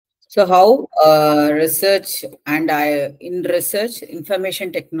So how research and in research,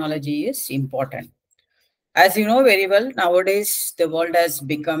 information technology is important. As you know very well, nowadays the world has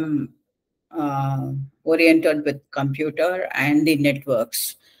become oriented with computer and the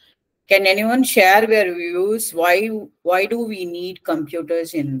networks. Can anyone share their views? Why do we need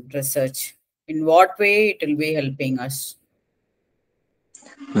computers in research? In what way it will be helping us?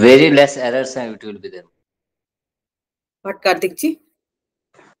 Very less errors and it will be there. What, Karthik ji?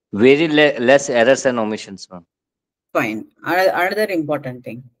 Very less errors and omissions, ma'am. Fine. Another important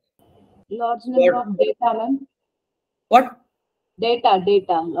thing. Large number of data, ma'am. What? Data,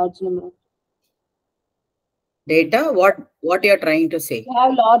 large number of. Data? What you are trying to say? We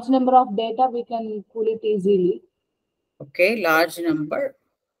have large number of data, we can pull it easily. Okay, large number.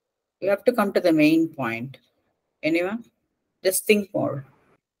 You have to come to the main point. Anyone? Just think more.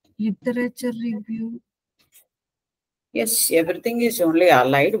 Literature review. Yes, everything is only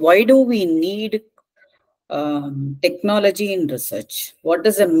allied. Why do we need technology in research? What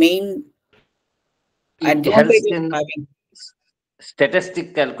is the main advantage of having?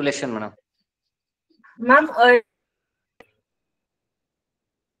 Statistic calculation, madam. Ma'am,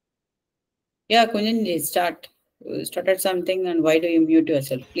 Yeah, Kunjan, started something, and why do you mute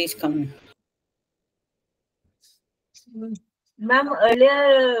yourself? Please come in. Ma'am,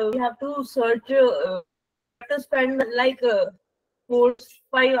 earlier we have to search, to spend like 4-5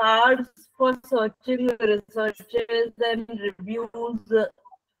 hours for searching researches and reviews.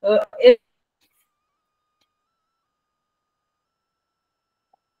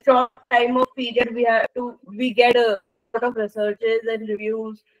 Short time of period we get a lot of researches and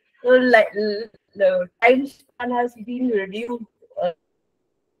reviews. So like the time span has been reduced.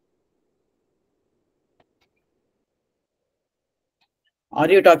 Are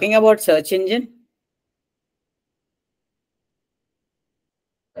you talking about search engine?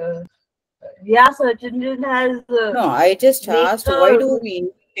 Yeah, search engine has. No, I just asked why do we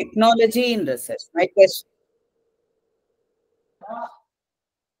need technology in research? My question.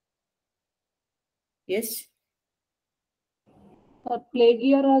 Yes. For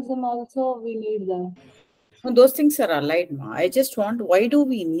plagiarism also we need that. No, those things are allied, ma. I just want, why do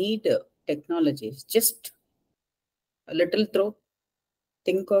we need technologies? Just a little throw.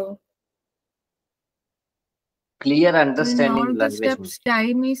 Think of. Clear understanding. In all the steps,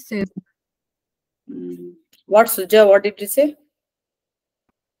 time is saved. What, Suja? What did you say?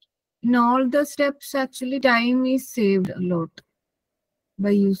 In all the steps, actually, time is saved a lot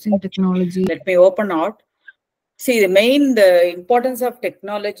by using technology. Let me open out. See, the importance of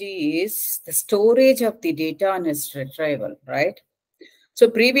technology is the storage of the data and its retrieval, right? So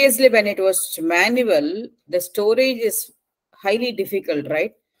previously, when it was manual, the storage is highly difficult,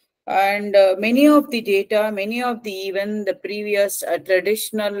 right? And many of the data, even the previous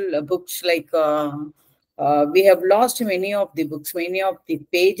traditional books, like we have lost many of the books, many of the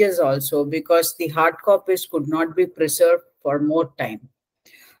pages also, because the hard copies could not be preserved for more time.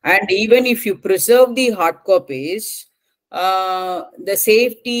 And even if you preserve the hard copies, the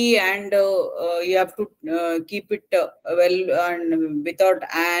safety and you have to keep it well and without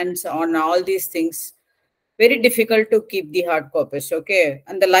ants on all these things. Very difficult to keep the hard copies, okay?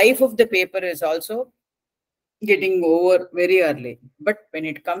 And the life of the paper is also getting over very early. But when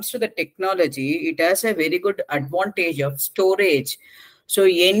it comes to the technology, it has a very good advantage of storage. So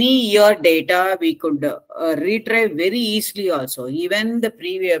any year data we could retrieve very easily also. Even the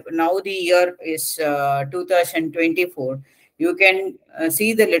previous, now the year is 2024. You can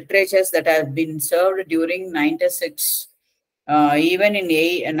see the literatures that have been served during 96. Even in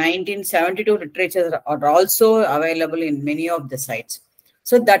 1972, literatures are also available in many of the sites.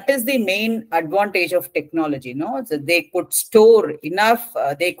 So that is the main advantage of technology, no? So they could store enough,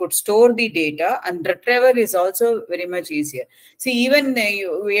 they could store the data, and retrieval is also very much easier. See, even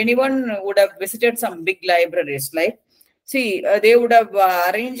anyone would have visited some big libraries, like, see, they would have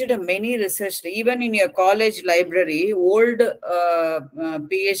arranged many research, even in your college library, old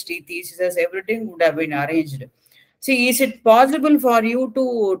PhD theses, everything would have been arranged. See, is it possible for you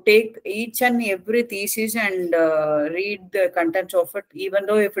to take each and every thesis and read the contents of it, even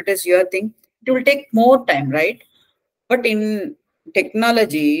though if it is your thing, it will take more time, right? But in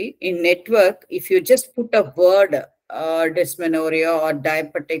technology, in network, if you just put a word, dysmenorrhea or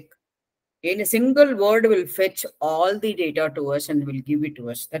diabetic, in a single word will fetch all the data to us and will give it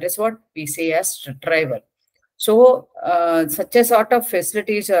to us. That is what we say as retrieval. So such a sort of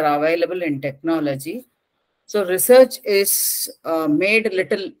facilities are available in technology. So research is made a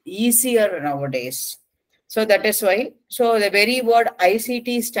little easier nowadays. So that is why. So the very word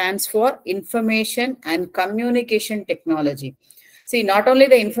ICT stands for Information and Communication Technology. See, not only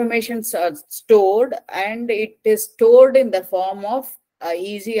the informations are stored, and it is stored in the form of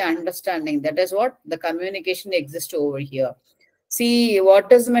easy understanding. That is what the communication exists over here. See, what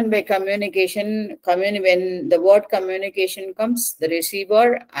is meant by communication? When the word communication comes, the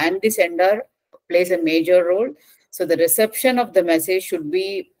receiver and the sender plays a major role. So the reception of the message should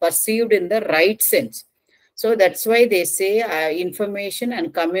be perceived in the right sense. So that's why they say information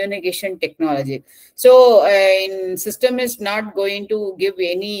and communication technology. So in system is not going to give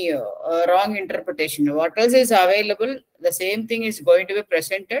any wrong interpretation. What else is available, the same thing is going to be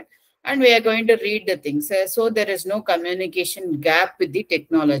presented, and we are going to read the things. So there is no communication gap with the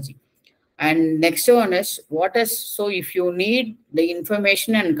technology. And next one is what is, so if you need the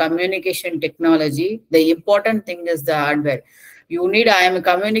information and communication technology, the important thing is the hardware. You need, I am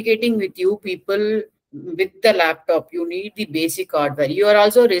communicating with you people with the laptop, you need the basic hardware. You are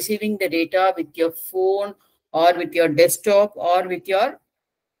also receiving the data with your phone or with your desktop or with your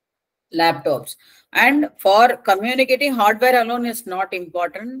laptops. And for communicating, hardware alone is not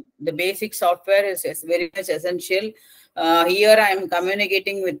important. The basic software is very much essential. Here I am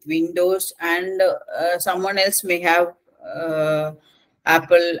communicating with Windows, and someone else may have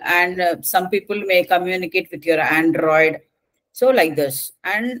Apple, and some people may communicate with your Android. So like this.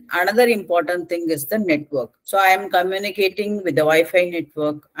 And another important thing is the network. So I am communicating with the Wi-Fi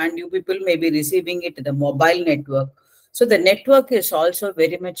network, and you people may be receiving it to the mobile network. So the network is also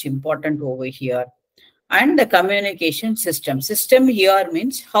very much important over here. And the communication system. System here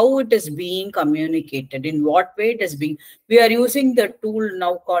means how it is being communicated, in what way it is being. We are using the tool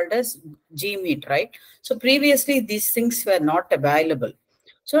now called as GMeet, right? So previously these things were not available.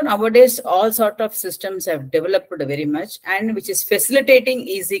 So nowadays all sort of systems have developed very much, and which is facilitating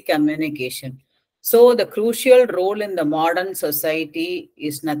easy communication. So the crucial role in the modern society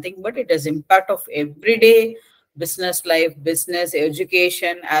is nothing but it is impact of everyday business life, business,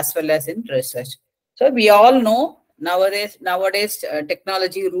 education, as well as in research. So we all know nowadays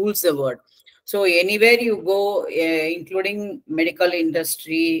technology rules the world. So anywhere you go, including medical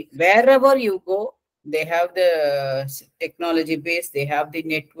industry, wherever you go, they have the technology base, they have the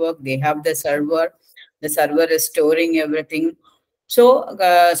network, they have the server. The server is storing everything. So,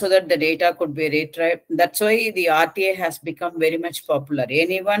 so that the data could be retrieved. That's why the RTA has become very much popular.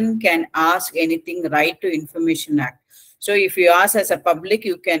 Anyone can ask anything, Right to Information Act. So if you ask as a public,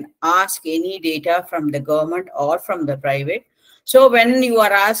 you can ask any data from the government or from the private. So when you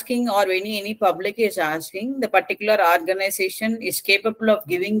are asking, or when any public is asking, the particular organization is capable of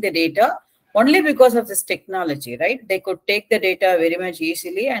giving the data only because of this technology, right? They could take the data very much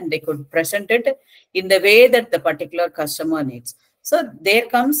easily, and they could present it in the way that the particular customer needs. So there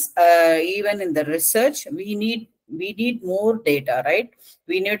comes, even in the research, we need more data, right?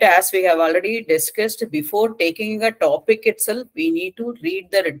 We need to, as we have already discussed, before taking a topic itself, we need to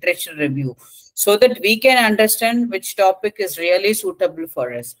read the literature review so that we can understand which topic is really suitable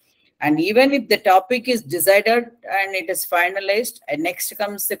for us. And even if the topic is decided and it is finalized, and next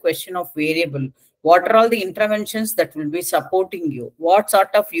comes the question of variable. What are all the interventions that will be supporting you? What sort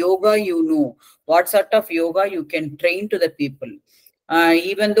of yoga you know? What sort of yoga you can train to the people?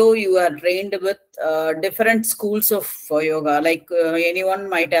 Even though you are trained with different schools of yoga, like anyone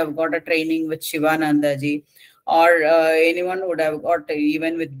might have got a training with Shivananda ji, or anyone would have got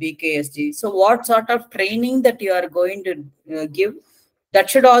even with BKSG. So what sort of training that you are going to give, that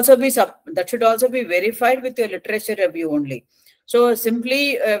should also be verified with your literature review only. So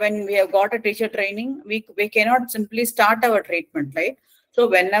simply when we have got a teacher training, we cannot simply start our treatment, right? So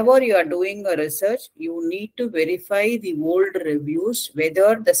whenever you are doing a research, you need to verify the old reviews,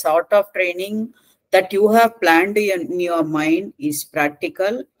 whether the sort of training that you have planned in your mind is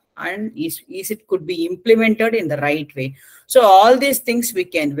practical, and is it could be implemented in the right way. So all these things we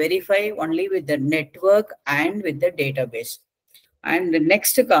can verify only with the network and with the database. And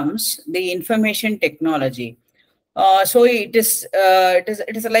next comes the information technology. So it is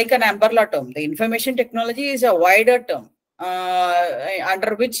like an umbrella term. The information technology is a wider term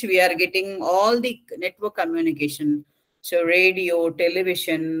under which we are getting all the network communication. So radio,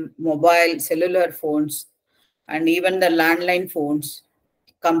 television, mobile, cellular phones, and even the landline phones,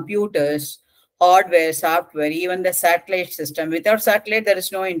 computers, hardware, software, even the satellite system. Without satellite, there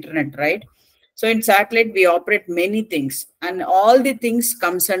is no internet, right? So in satellite, we operate many things, and all the things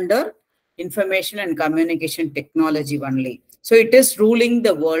comes under information and communication technology only. So it is ruling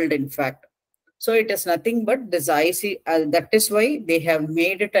the world, in fact. So it is nothing but this IC. That is why they have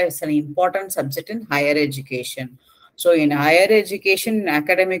made it as an important subject in higher education. So in higher education, in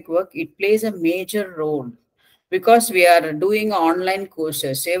academic work, it plays a major role, because we are doing online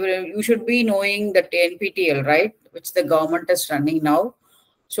courses. You should be knowing the NPTEL, right? which the government is running now.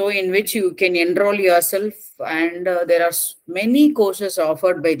 So in which you can enroll yourself, and there are many courses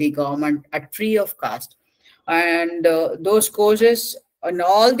offered by the government at free of cost. And those courses on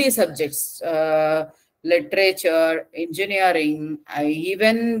all these subjects, literature, engineering,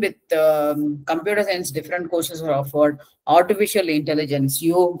 even with computer science, different courses are offered, artificial intelligence,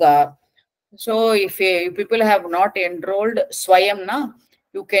 yoga. So if people have not enrolled Swayam, na,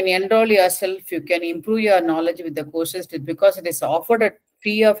 you can enroll yourself, you can improve your knowledge with the courses because it is offered at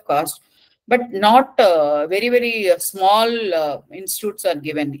free of cost, but not very, very small institutes are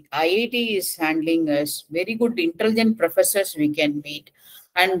given. IIT is handling us, very good intelligent professors we can meet.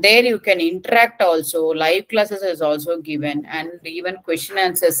 And there you can interact also, live classes is also given, and even question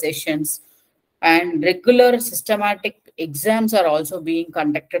answer sessions, and regular systematic exams are also being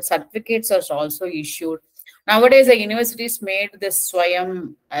conducted. Certificates are also issued. Nowadays, the universities made this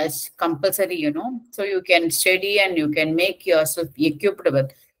Swayam as compulsory, so you can study and you can make yourself equipped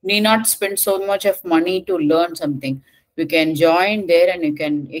with. You need not spend so much of money to learn something. You can join there and you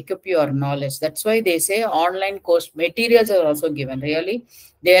can equip your knowledge. That's why they say online course materials are also given. Really,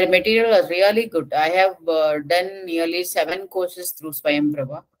 their material is really good. I have done nearly 7 courses through Swayam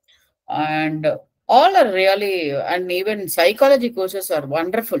Prabha, and all are really, and even psychology courses are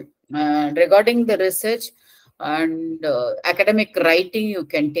wonderful. Regarding the research and academic writing, you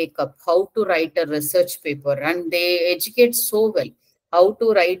can take up how to write a research paper, and they educate so well how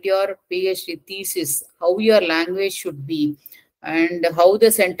to write your PhD thesis, how your language should be, and how the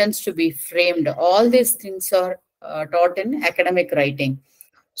sentence to be framed. All these things are taught in academic writing.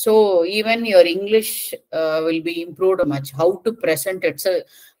 So even your English will be improved much. How to present it. So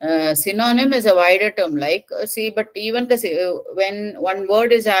synonym is a wider term. Like but even when one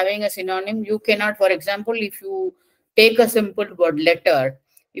word is having a synonym, you cannot. For example, if you take a simple word letter,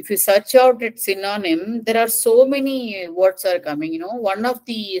 if you search out its synonym, there are so many words are coming. One of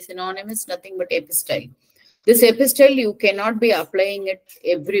the synonym is nothing but epistle. This epistle you cannot be applying it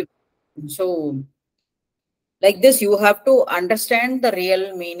everywhere. So like this, you have to understand the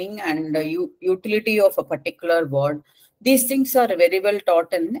real meaning and the utility of a particular word. These things are very well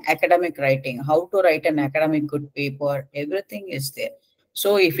taught in academic writing. How to write an academic good paper, everything is there.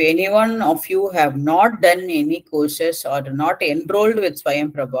 So if anyone of you have not done any courses or not enrolled with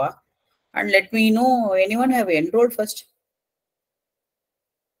Swayam Prabha, and let me know, anyone have enrolled first?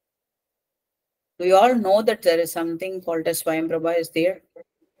 Do you all know that there is something called as Swayam Prabha is there?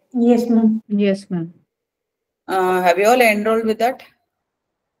 Yes, ma'am. Yes, ma'am. Have you all enrolled with that?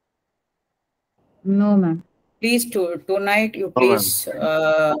 No, ma'am. Please, tonight, you No, please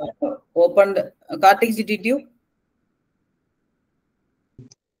open the... Karthik, did you?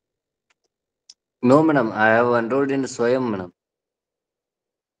 No, madam. I have enrolled in Swayam, madam.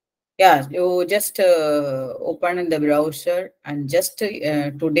 Yeah, you just open in the browser and just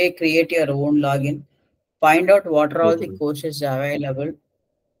today create your own login. Find out what are all the courses available,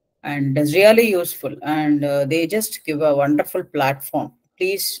 and it's really useful. And they just give a wonderful platform.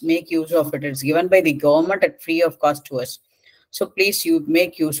 Please make use of it. It's given by the government at free of cost to us. So please, you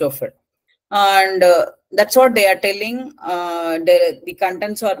make use of it. And that's what they are telling. The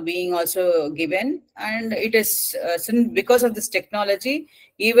contents are being also given, and it is because of this technology.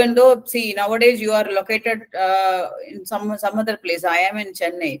 Even though, see, nowadays you are located in some other place. I am in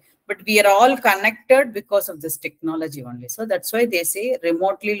Chennai, but we are all connected because of this technology only. So that's why they say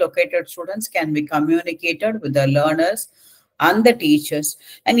remotely located students can be communicated with the learners and the teachers.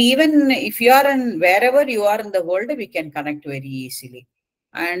 And even if you are in wherever you are in the world, we can connect very easily.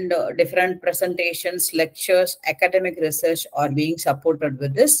 And different presentations, lectures, academic research are being supported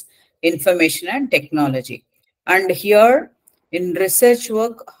with this information and technology. And here in research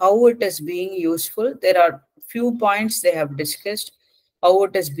work, how it is being useful, there are few points they have discussed, how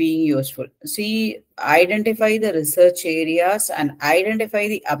it is being useful. See, identify the research areas and identify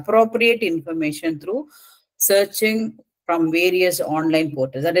the appropriate information through searching from various online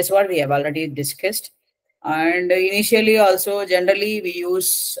portals. That is what we have already discussed. And initially also, generally, we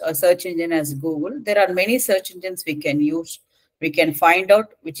use a search engine as Google. There are many search engines we can use. We can find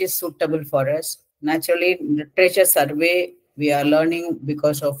out which is suitable for us. Naturally, literature survey, we are learning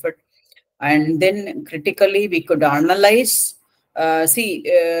because of it. And then critically, we could analyze.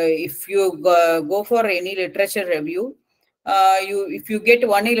 If you go for any literature review, if you get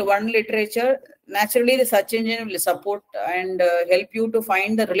one literature, naturally the search engine will support and help you to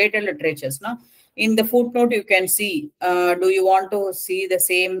find the related literatures. Now, in the footnote, you can see, do you want to see the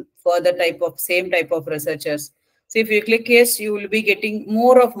same type of researchers? So if you click yes, you will be getting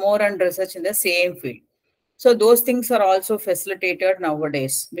more and research in the same field. So those things are also facilitated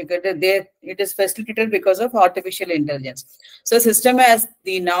nowadays because it is facilitated because of artificial intelligence. So system has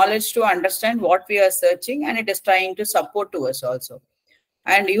the knowledge to understand what we are searching, and it is trying to support to us also.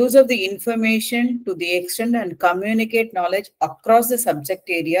 And use of the information to the extent and communicate knowledge across the subject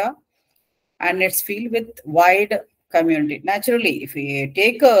area and its field with wide community. Naturally, if we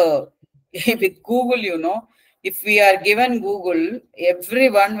take a with Google, you know, if we are given Google,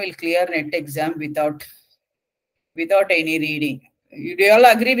 everyone will clear NET exam without any reading. Do you all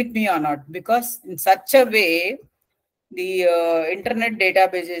agree with me or not? Because in such a way, the internet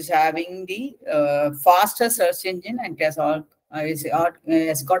database is having the faster search engine and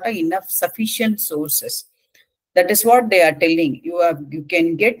has got enough sufficient sources. That is what they are telling you. You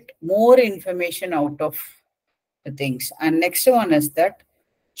can get more information out of the things. And next one is that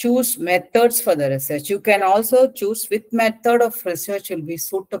choose methods for the research. You can also choose which method of research will be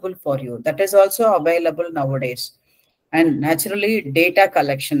suitable for you. That is also available nowadays. And naturally, data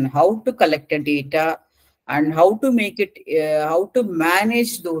collection, how to collect the data and how to make it, how to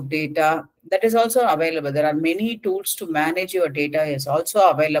manage those data, that is also available. There are many tools to manage your data is also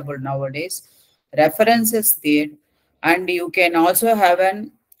available nowadays. References there, and you can also have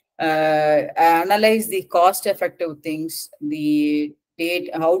an analyze the cost effective things, the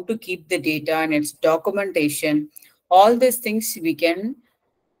data, how to keep the data and its documentation. All these things we can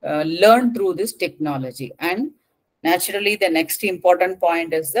learn through this technology. And naturally, the next important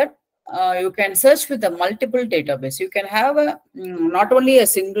point is that you can search with the multiple database. You can have not only a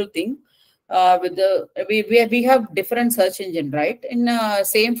single thing. With the we have different search engine, right? In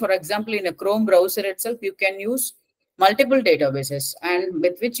same, for example, in a Chrome browser itself, you can use multiple databases, and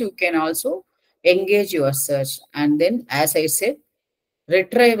with which you can also engage your search. And then, as I said,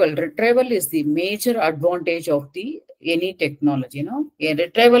 retrieval is the major advantage of the any technology. You know, a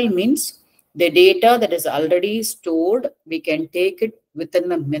retrieval means the data that is already stored, we can take it within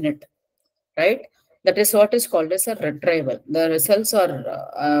a minute, right? That is what is called as a retrieval. The results are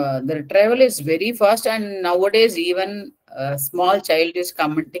the retrieval is very fast, and nowadays even a small child is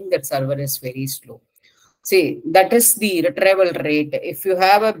commenting that server is very slow. See, that is the retrieval rate. If you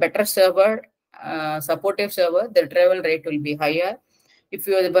have a better server, supportive server, the retrieval rate will be higher. If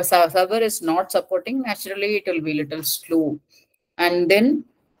your server is not supporting, naturally it will be little slow. And then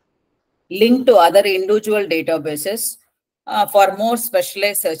link to other individual databases for more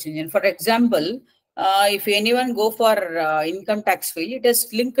specialized search engine. For example, if anyone go for income tax field, it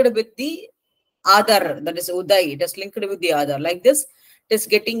is linked with the Aadhaar, that is Uday, it is linked with the Aadhaar. Like this, it is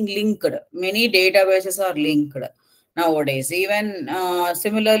getting linked. Many databases are linked nowadays. Even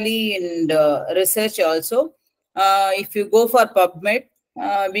similarly in the research also, if you go for PubMed,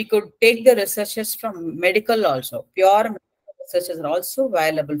 we could take the researches from medical also. Pure medical researches are also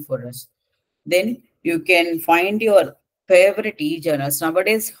available for us. Then you can find your favorite e-journals.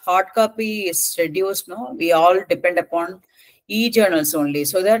 Nowadays, hard copy is reduced. No, we all depend upon e-journals only.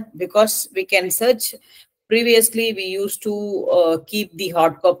 So that because we can search. Previously, we used to keep the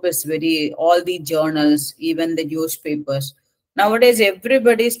hard copies, all the journals, even the newspapers. Nowadays,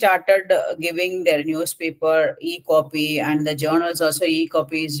 everybody started giving their newspaper e-copy, and the journals also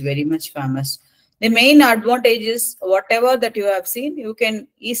e-copy is very much famous. The main advantage is whatever that you have seen, you can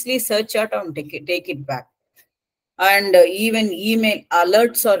easily search out and take it back. And even email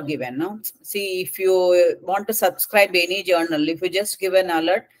alerts are given. No? See, if you want to subscribe any journal, if you just give an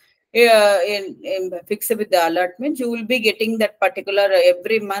alert, fix it with the alert means you will be getting that particular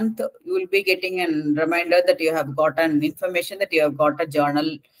every month. You will be getting a reminder that you have got an information that you have got a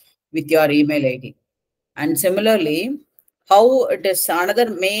journal with your email ID. And similarly, how it is another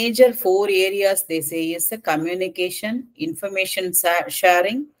major 4 areas they say is the communication, information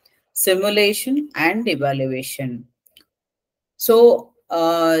sharing, simulation, and evaluation. So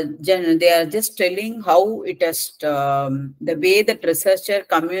they are just telling how it is the way that researcher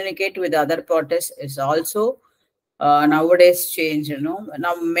communicate with other parties is also nowadays changed. You know,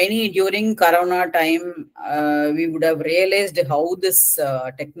 now many during Corona time we would have realized how this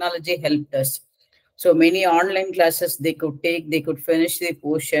technology helped us. So many online classes they could take, they could finish the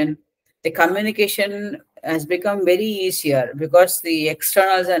portion. The communication has become very easier because the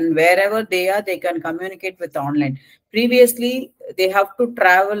externals and wherever they are, they can communicate with online. Previously, they have to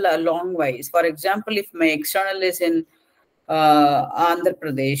travel a long ways. For example, if my external is in Andhra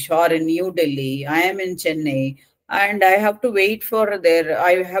Pradesh or in New Delhi, I am in Chennai, and I have to wait for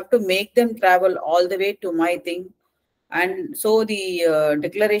I have to make them travel all the way to my thing. And so the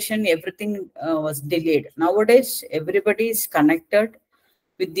declaration, everything was delayed. Nowadays, everybody is connected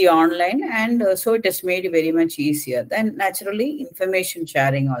with the online, and so it has made it very much easier. Then naturally information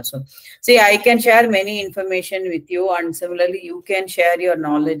sharing also. See, I can share many information with you, and similarly you can share your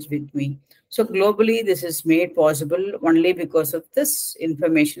knowledge with me. So globally this is made possible only because of this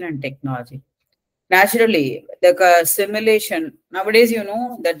information and technology. Naturally, the simulation nowadays, you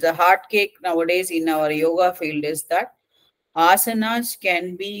know that the hard cake nowadays in our yoga field is that asanas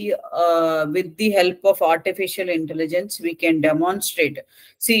can be, with the help of artificial intelligence, we can demonstrate.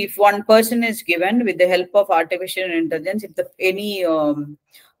 See, if one person is given with the help of artificial intelligence, if any,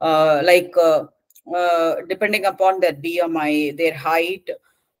 depending upon their BMI, their height,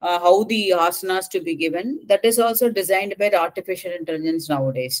 how the asanas to be given, that is also designed by the artificial intelligence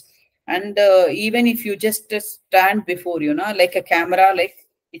nowadays. And even if you just stand before, like a camera, like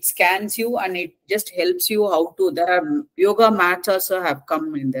it scans you and it just helps you how to. There are yoga mats also have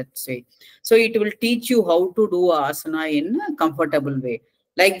come in that way. So it will teach you how to do asana in a comfortable way.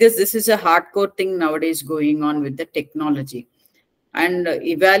 Like this is a hardcore thing nowadays going on with the technology. And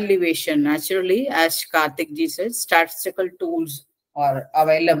evaluation, naturally, as Karthik ji said, statistical tools are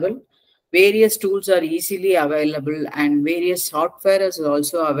available. Various tools are easily available, and various software is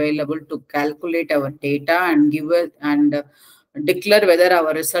also available to calculate our data and give it and declare whether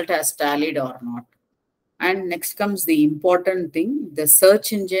our result has tallied or not. And next comes the important thing, the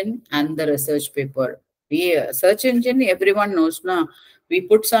search engine and the research paper. Search engine, everyone knows now. We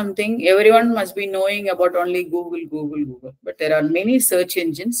put something, everyone must be knowing about only Google. But there are many search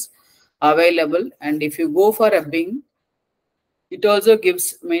engines available. And if you go for a Bing, it also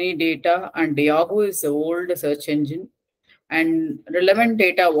gives many data. And Yahoo is the old search engine. And relevant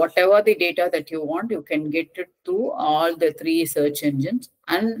data, whatever the data that you want, you can get it through all the three search engines.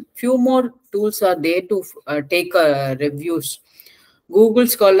 And few more tools are there to take reviews. Google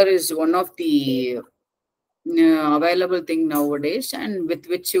Scholar is one of the available thing nowadays, and with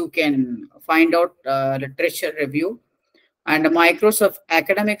which you can find out literature review. And Microsoft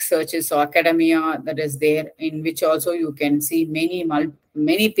Academic Search is academia that is there, in which also you can see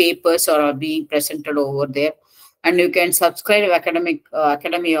many papers are being presented over there. And you can subscribe to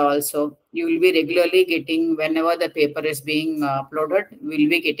academia also. You will be regularly getting, whenever the paper is being uploaded, we will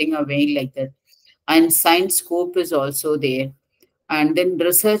be getting a mail like that. And Science Scope is also there. And then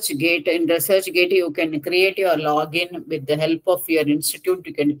ResearchGate. In ResearchGate, you can create your login with the help of your institute.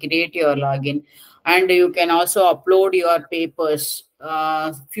 You can create your login, and you can also upload your papers.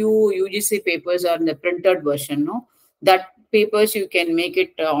 Few UGC papers are in the printed version. No, that papers you can make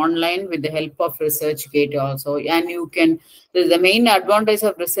it online with the help of ResearchGate also. And you can. The main advantage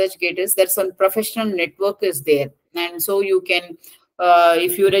of ResearchGate is that some professional network is there, and so you can.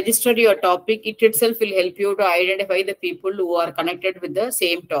 If you register your topic, it itself will help you to identify the people who are connected with the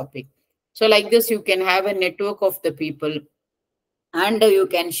same topic. So like this, you can have a network of the people, and you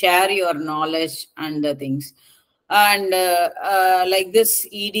can share your knowledge and the things. And like this,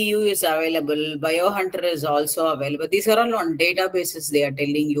 EDU is available. BioHunter is also available. These are all on databases. They are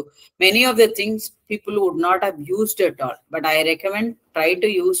telling you many of the things people would not have used at all. But I recommend try to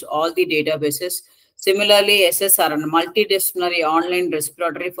use all the databases. Similarly, SSR, multidisciplinary online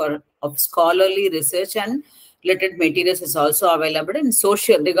repository of scholarly research and related materials, is also available. And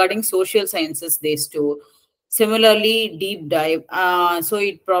regarding social sciences, these two. Similarly, Deep Dive. So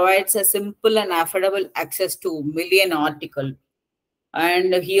it provides a simple and affordable access to million article.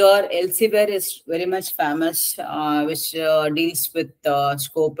 And here Elsevier is very much famous, which deals with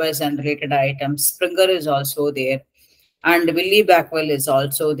Scopus and related items. Springer is also there. And Willy Backwell is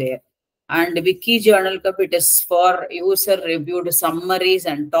also there. And Wiki Journal Cup, it is for user-reviewed summaries,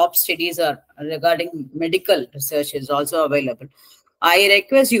 and top studies are regarding medical research is also available. I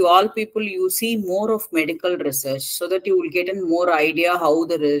request you all people, you see more of medical research so that you will get a more idea how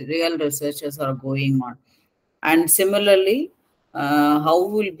the real researchers are going on. And similarly, how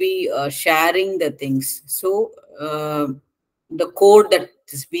will be sharing the things. So the code that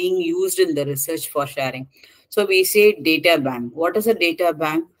is being used in the research for sharing. So we say data bank. What is a data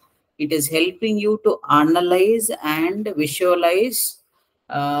bank? It is helping you to analyze and visualize.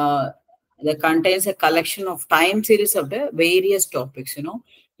 That contains a collection of time series of the various topics.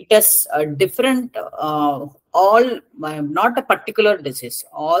 It has a different, not a particular disease.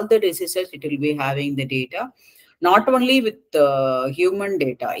 All the diseases, it will be having the data. Not only with human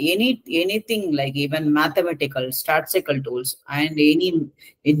data, anything like even mathematical, statistical tools, and any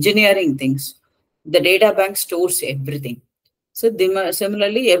engineering things, the data bank stores everything. So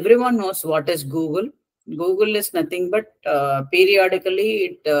similarly, everyone knows what is Google. Google is nothing but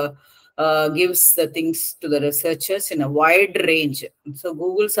periodically it gives the things to the researchers in a wide range. So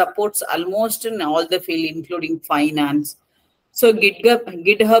Google supports almost in all the field, including finance, So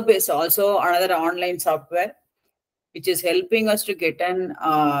GitHub is also another online software which is helping us to get an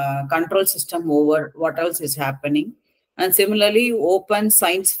control system over what else is happening. And similarly, Open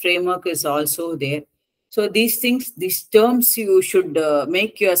Science Framework is also there. So these things, these terms, you should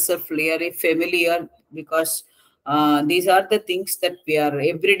make yourself really familiar, because these are the things that we are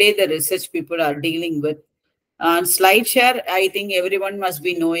every day the research people are dealing with. And SlideShare, I think everyone must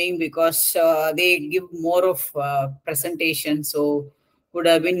be knowing, because they give more of presentation, so would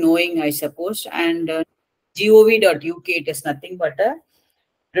have been knowing, I suppose. And gov.uk, it is nothing but a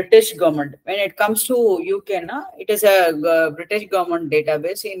British government. When it comes to UK, it is a British government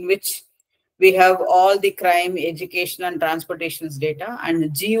database in which we have all the crime, education, and transportations data.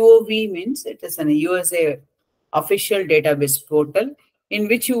 And GOV means it is an USA official database portal in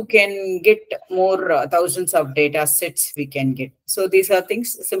which you can get more thousands of data sets we can get. So these are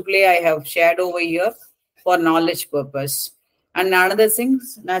things simply I have shared over here for knowledge purpose. And another thing,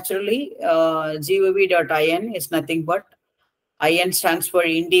 naturally, gov.in is nothing but IN stands for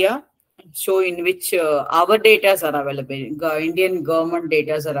India, so in which our data are available. Indian government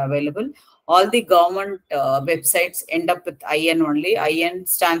data are available. All the government websites end up with IN only. IN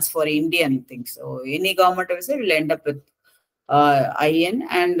stands for Indian things. So any government website will end up with IN.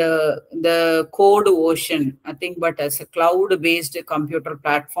 And the Code Ocean, nothing but as a cloud-based computer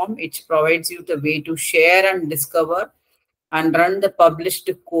platform, which provides you the way to share and discover and run the published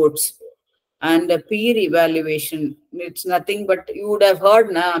codes. And the peer evaluation, it's nothing but, you would have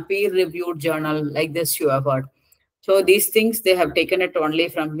heard peer-reviewed journal like this, you have heard. So these things, they have taken it only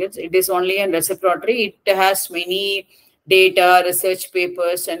from this. It is only a repository. It has many data, research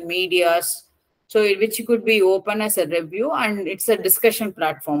papers, and medias, so which could be open as a review, and it's a discussion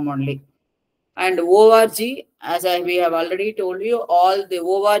platform only. And ORG, as we have already told you, all the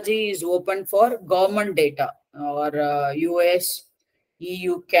ORG is open for government data, or US,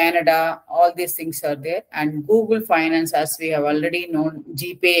 EU, Canada, all these things are there. And Google Finance, as we have already known,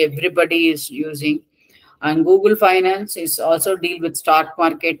 GPay everybody is using. And Google Finance is also deal with stock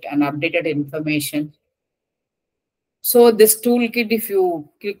market and updated information. So this toolkit, if you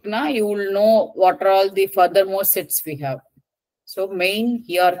click now, you will know what are all the furthermore sets we have. So main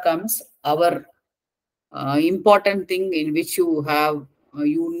here comes our important thing in which you have,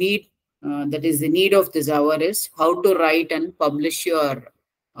 you need, that is the need of this hour, is how to write and publish your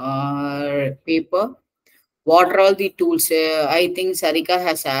paper. What are all the tools? I think Sarika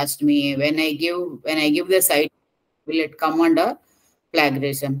has asked me, when I give the site, will it come under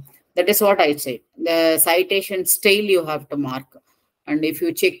plagiarism? That is what I say. The citation style you have to mark. And if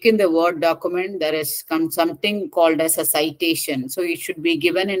you check in the Word document, there is something called as a citation. So it should be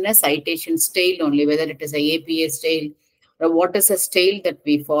given in a citation style only, whether it is a APA style or what is a style that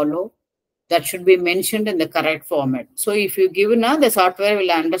we follow. That should be mentioned in the correct format. So if you give now, the software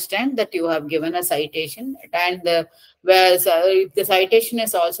will understand that you have given a citation, and if the citation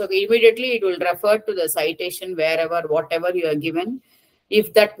is also, immediately it will refer to the citation wherever, whatever you are given.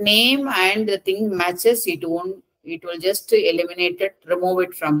 If that name and the thing matches, it will just eliminate it, remove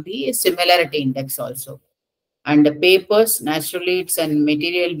it from the similarity index also. And the papers, naturally, it's a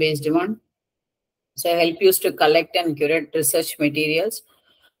material based one. So help you to collect and curate research materials.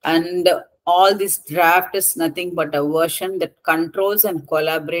 And all this draft is nothing but a version that controls and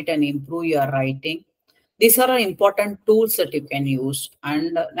collaborate and improve your writing. These are important tools that you can use.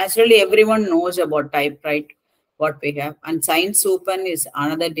 And naturally, everyone knows about typewrite, what we have. And Science Open is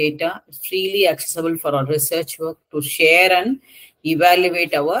another data, freely accessible for our research work to share and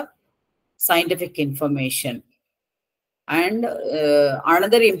evaluate our scientific information. And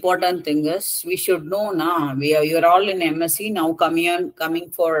another important thing is, we should know now, you're all in MSc now,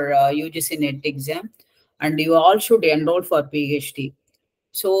 coming for UGC NET exam, and you all should enroll for PhD.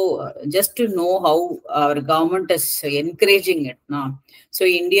 So just to know how our government is encouraging it now. So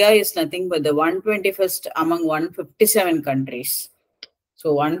India is nothing but the 121st among 157 countries.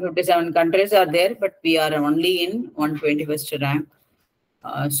 So 157 countries are there, but we are only in 121st rank.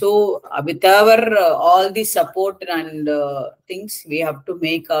 So with our all the support and things, we have to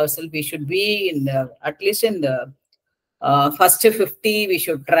make ourselves, we should be in the, at least in the first 50, we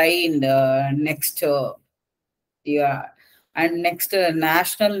should try in the next year. And next,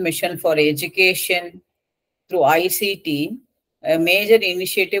 National Mission for Education through ICT, a major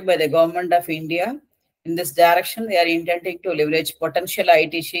initiative by the Government of India. In this direction, they are intending to leverage potential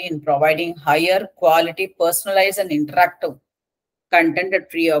ITC in providing higher quality, personalized and interactive content at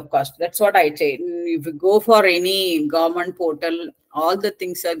free of cost. That's what I say. If you go for any government portal, all the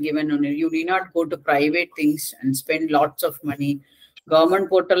things are given on it. You need not go to private things and spend lots of money Government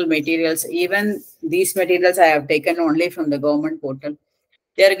portal materials, even these materials I have taken only from the government portal.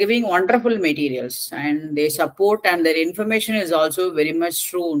 They are giving wonderful materials and they support, and their information is also very much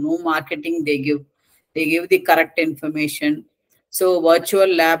true. No marketing they give. They give the correct information. So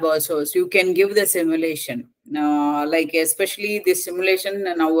virtual lab also, so you can give the simulation. Like especially the simulation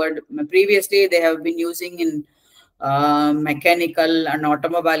now, previously they have been using in mechanical and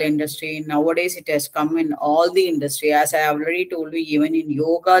automobile industry. Nowadays it has come in all the industry. As I already told you, even in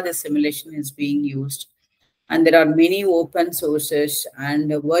yoga the simulation is being used. And there are many open sources,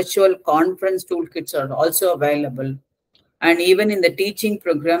 and virtual conference toolkits are also available. And even in the teaching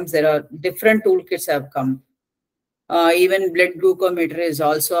programs, there are different toolkits have come. Even blood glucometer is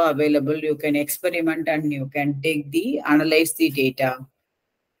also available. You can experiment and you can analyze the data.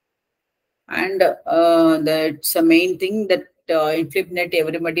 And that's the main thing that in FlipNet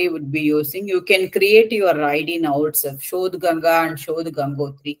everybody would be using. You can create your ID now itself. Shodh Ganga and Shodh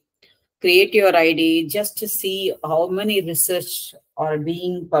Gangotri. Create your ID just to see how many research are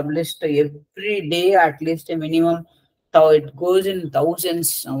being published every day, at least a minimum. So it goes in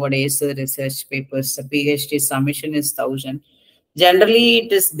thousands nowadays, the research papers. The PhD submission is 1,000. Generally,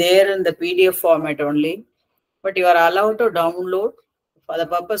 it is there in the PDF format only, but you are allowed to download for the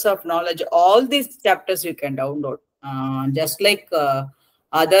purpose of knowledge. All these chapters you can download, just like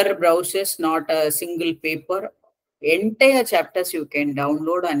other browsers, not a single paper. Entire chapters you can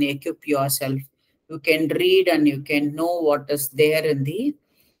download and equip yourself. You can read and you can know what is there in the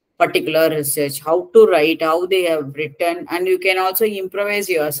particular research, how to write, how they have written, and you can also improvise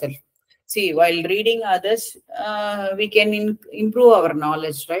yourself. See, while reading others, we can improve our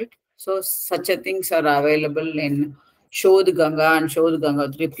knowledge, right? So such a things are available in Shodh Ganga and Shodh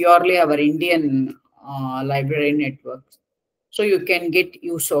Gangotri, purely our Indian library network. So you can get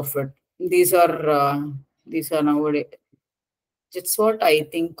use of it. These are nowadays. That's what I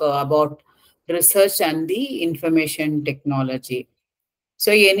think about research and the information technology.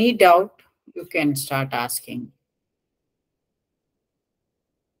 So any doubt, you can start asking.